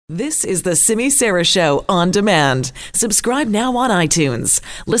This is the Simi Sara Show on demand. Subscribe now on iTunes.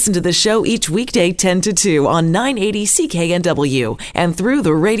 Listen to the show each weekday 10 to 2 on 980 CKNW and through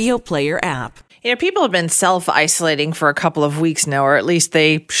the Radio Player app. You know, people have been self-isolating for a couple of weeks now, or at least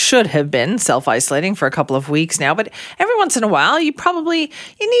they should have been self-isolating for a couple of weeks now. But every once in a while, you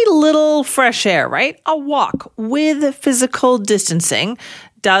need a little fresh air, right? A walk with physical distancing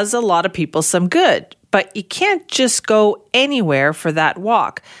does a lot of people some good. But you can't just go anywhere for that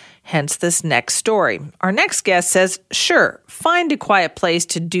walk. Hence this next story. Our next guest says, sure, find a quiet place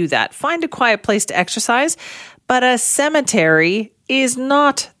to do that. Find a quiet place to exercise. But a cemetery is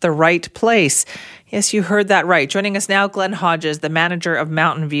not the right place. Yes, you heard that right. Joining us now, Glenn Hodges, the manager of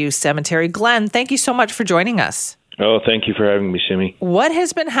Mountain View Cemetery. Glenn, thank you so much for joining us. Oh, thank you for having me, Simi. What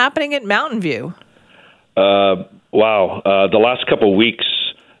has been happening at Mountain View? The last couple of weeks,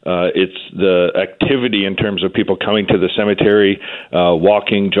 it's the activity in terms of people coming to the cemetery,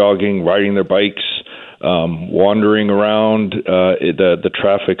 walking, jogging, riding their bikes, wandering around. The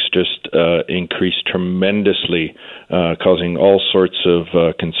traffic's just increased tremendously, causing all sorts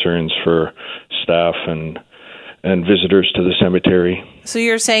of concerns for staff and visitors to the cemetery. So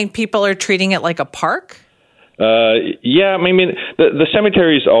you're saying people are treating it like a park? Yeah, I mean, the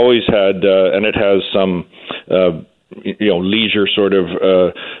cemetery's always had, and it has some, leisure sort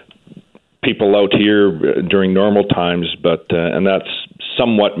of people out here during normal times, but and that's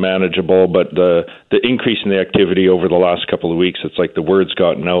somewhat manageable. But the increase in the activity over the last couple of weeks, it's like the word's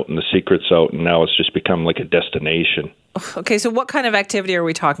gotten out and the secret's out, and now it's just become like a destination. Okay, so what kind of activity are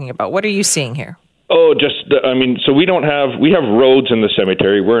we talking about? What are you seeing here? Oh, so we have roads in the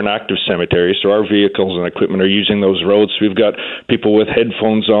cemetery. We're an active cemetery, so our vehicles and equipment are using those roads. We've got people with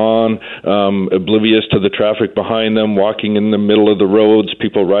headphones on, oblivious to the traffic behind them, walking in the middle of the roads,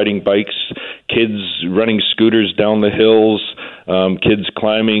 people riding bikes, kids running scooters down the hills, kids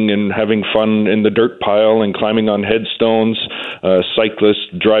climbing and having fun in the dirt pile and climbing on headstones, cyclists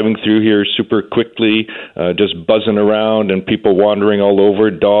driving through here super quickly, just buzzing around, and people wandering all over,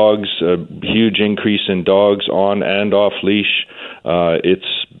 dogs, a huge increase in dogs on and off leash.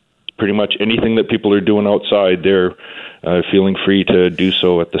 It's pretty much anything that people are doing outside, they're feeling free to do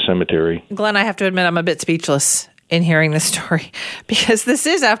so at the cemetery. Glenn, I have to admit I'm a bit speechless in hearing this story, because this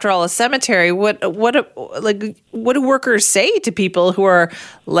is, after all, a cemetery. What do workers say to people who are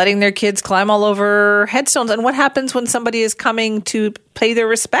letting their kids climb all over headstones? And what happens when somebody is coming to pay their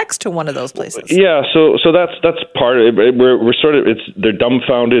respects to one of those places? Yeah, so that's part of it. We're sort of, they're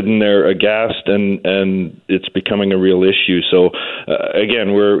dumbfounded and they're aghast, and it's becoming a real issue. So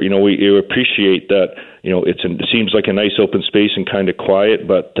again, we appreciate that. It seems like a nice open space and kind of quiet,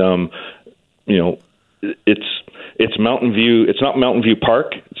 but it's Mountain View. It's not Mountain View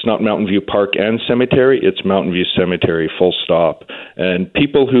Park. It's not Mountain View Park and Cemetery. It's Mountain View Cemetery, full stop. And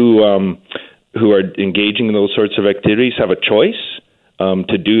people who are engaging in those sorts of activities have a choice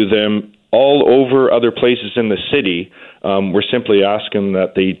to do them all over other places in the city. We're simply asking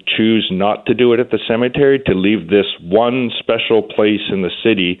that they choose not to do it at the cemetery, to leave this one special place in the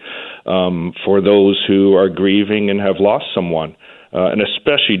city for those who are grieving and have lost someone. And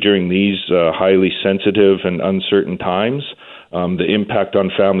especially during these highly sensitive and uncertain times, the impact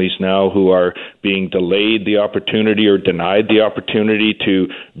on families now who are being delayed the opportunity or denied the opportunity to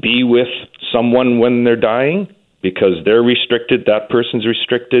be with someone when they're dying because they're restricted, that person's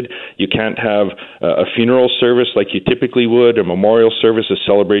restricted. You can't have a funeral service like you typically would, a memorial service, a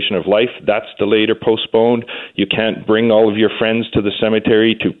celebration of life. That's delayed or postponed. You can't bring all of your friends to the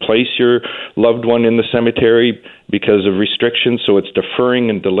cemetery to place your loved one in the cemetery because of restrictions, so it's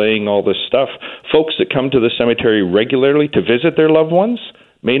deferring and delaying all this stuff. Folks that come to the cemetery regularly to visit their loved ones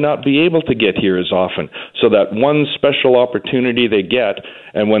may not be able to get here as often. So that one special opportunity they get,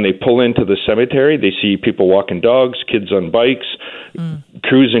 and when they pull into the cemetery, they see people walking dogs, kids on bikes,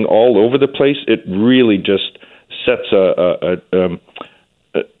 cruising all over the place. It really just sets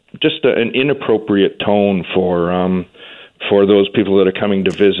an inappropriate tone for those people that are coming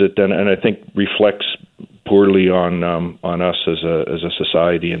to visit, and I think reflects poorly on us as a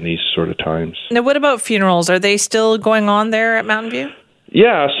society in these sort of times. Now, what about funerals? Are they still going on there at Mountain View?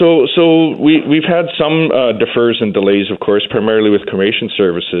 Yeah, so we've had some defers and delays, of course, primarily with cremation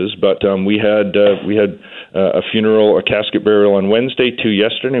services. But we had a funeral, a casket burial on Wednesday, 2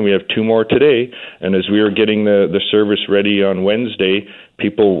 yesterday, and we have 2 more today. And as we were getting the service ready on Wednesday,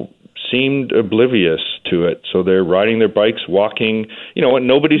 people seemed oblivious to it. So they're riding their bikes, walking, and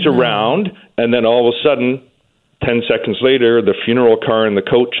nobody's around, and then all of a sudden, 10 seconds later, the funeral car and the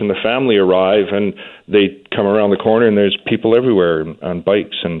coach and the family arrive, and they come around the corner, and there's people everywhere on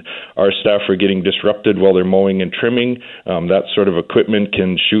bikes, and our staff are getting disrupted while they're mowing and trimming. That sort of equipment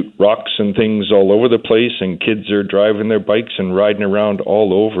can shoot rocks and things all over the place, and kids are driving their bikes and riding around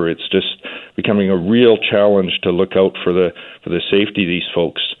all over. It's just becoming a real challenge to look out for the safety of these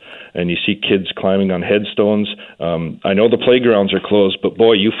folks. And you see kids climbing on headstones. I know the playgrounds are closed, but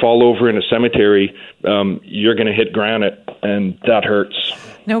boy, you fall over in a cemetery, you're going to hit granite, and that hurts.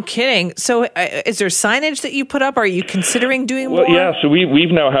 No kidding. So is there signage that you put up? Are you considering doing more? Well, yeah, so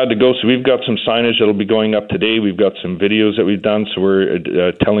we've now had to go. So we've got some signage that'll be going up today. We've got some videos that we've done. So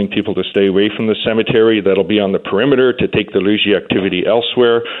we're telling people to stay away from the cemetery. That'll be on the perimeter to take the leisure activity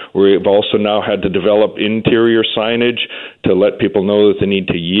elsewhere. We've also now had to develop interior signage to let people know that they need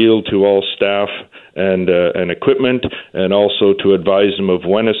to yield to all staff and equipment, and also to advise them of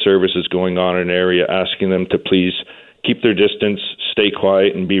when a service is going on in an area, asking them to please keep their distance, stay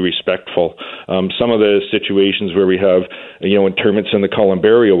quiet, and be respectful. Some of the situations where we have, interments in the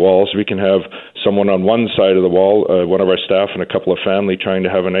columbarium walls, we can have someone on one side of the wall, one of our staff and a couple of family trying to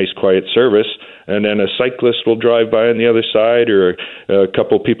have a nice quiet service, and then a cyclist will drive by on the other side, or a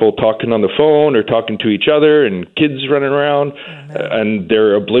couple of people talking on the phone or talking to each other, and kids running around, and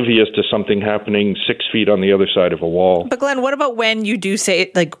they're oblivious to something happening 6 feet on the other side of a wall. But Glenn, what about when you do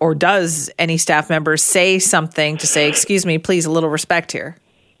say, or does any staff member say something to say, excuse me, please, a little respect here?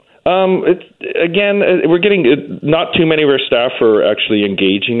 We're getting not too many of our staff are actually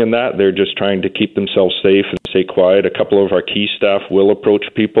engaging in that. They're just trying to keep themselves safe and stay quiet. A couple of our key staff will approach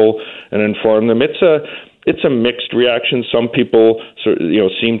people and inform them. It's a mixed reaction. Some people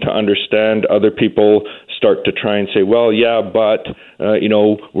seem to understand. Other people start to try and say, well, yeah, but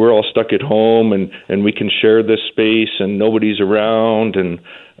we're all stuck at home, and we can share this space, and nobody's around, and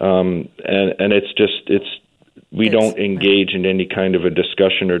we don't engage in any kind of a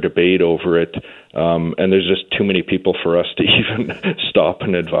discussion or debate over it, and there's just too many people for us to even stop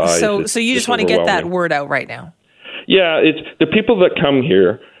and advise. So you just want to get that word out right now? Yeah, it's the people that come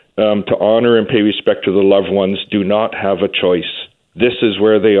here to honor and pay respect to the loved ones do not have a choice. This is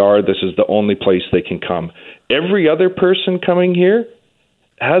where they are. This is the only place they can come. Every other person coming here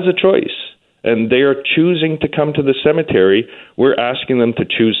has a choice, and they are choosing to come to the cemetery. We're asking them to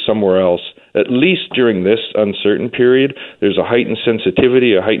choose somewhere else. At least during this uncertain period, there's a heightened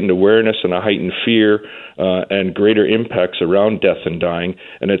sensitivity, a heightened awareness, and a heightened fear, and greater impacts around death and dying.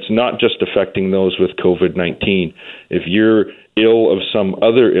 And it's not just affecting those with COVID-19. If you're ill of some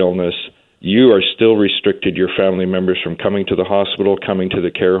other illness, you are still restricted, your family members, from coming to the hospital, coming to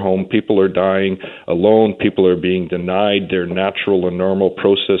the care home. People are dying alone. People are being denied their natural and normal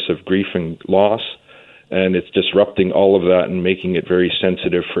process of grief and loss. And it's disrupting all of that and making it very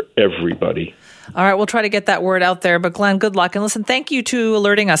sensitive for everybody. All right, we'll try to get that word out there. But Glenn, good luck. And listen, thank you to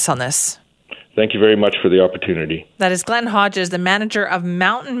alerting us on this. Thank you very much for the opportunity. That is Glenn Hodges, the manager of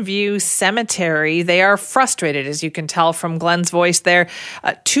Mountain View Cemetery. They are frustrated, as you can tell from Glenn's voice there.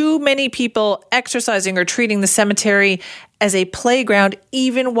 Too many people exercising or treating the cemetery as a playground,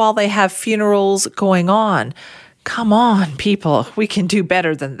 even while they have funerals going on. Come on, people. We can do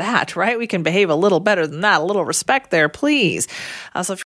better than that, right? We can behave a little better than that. A little respect there, please. So if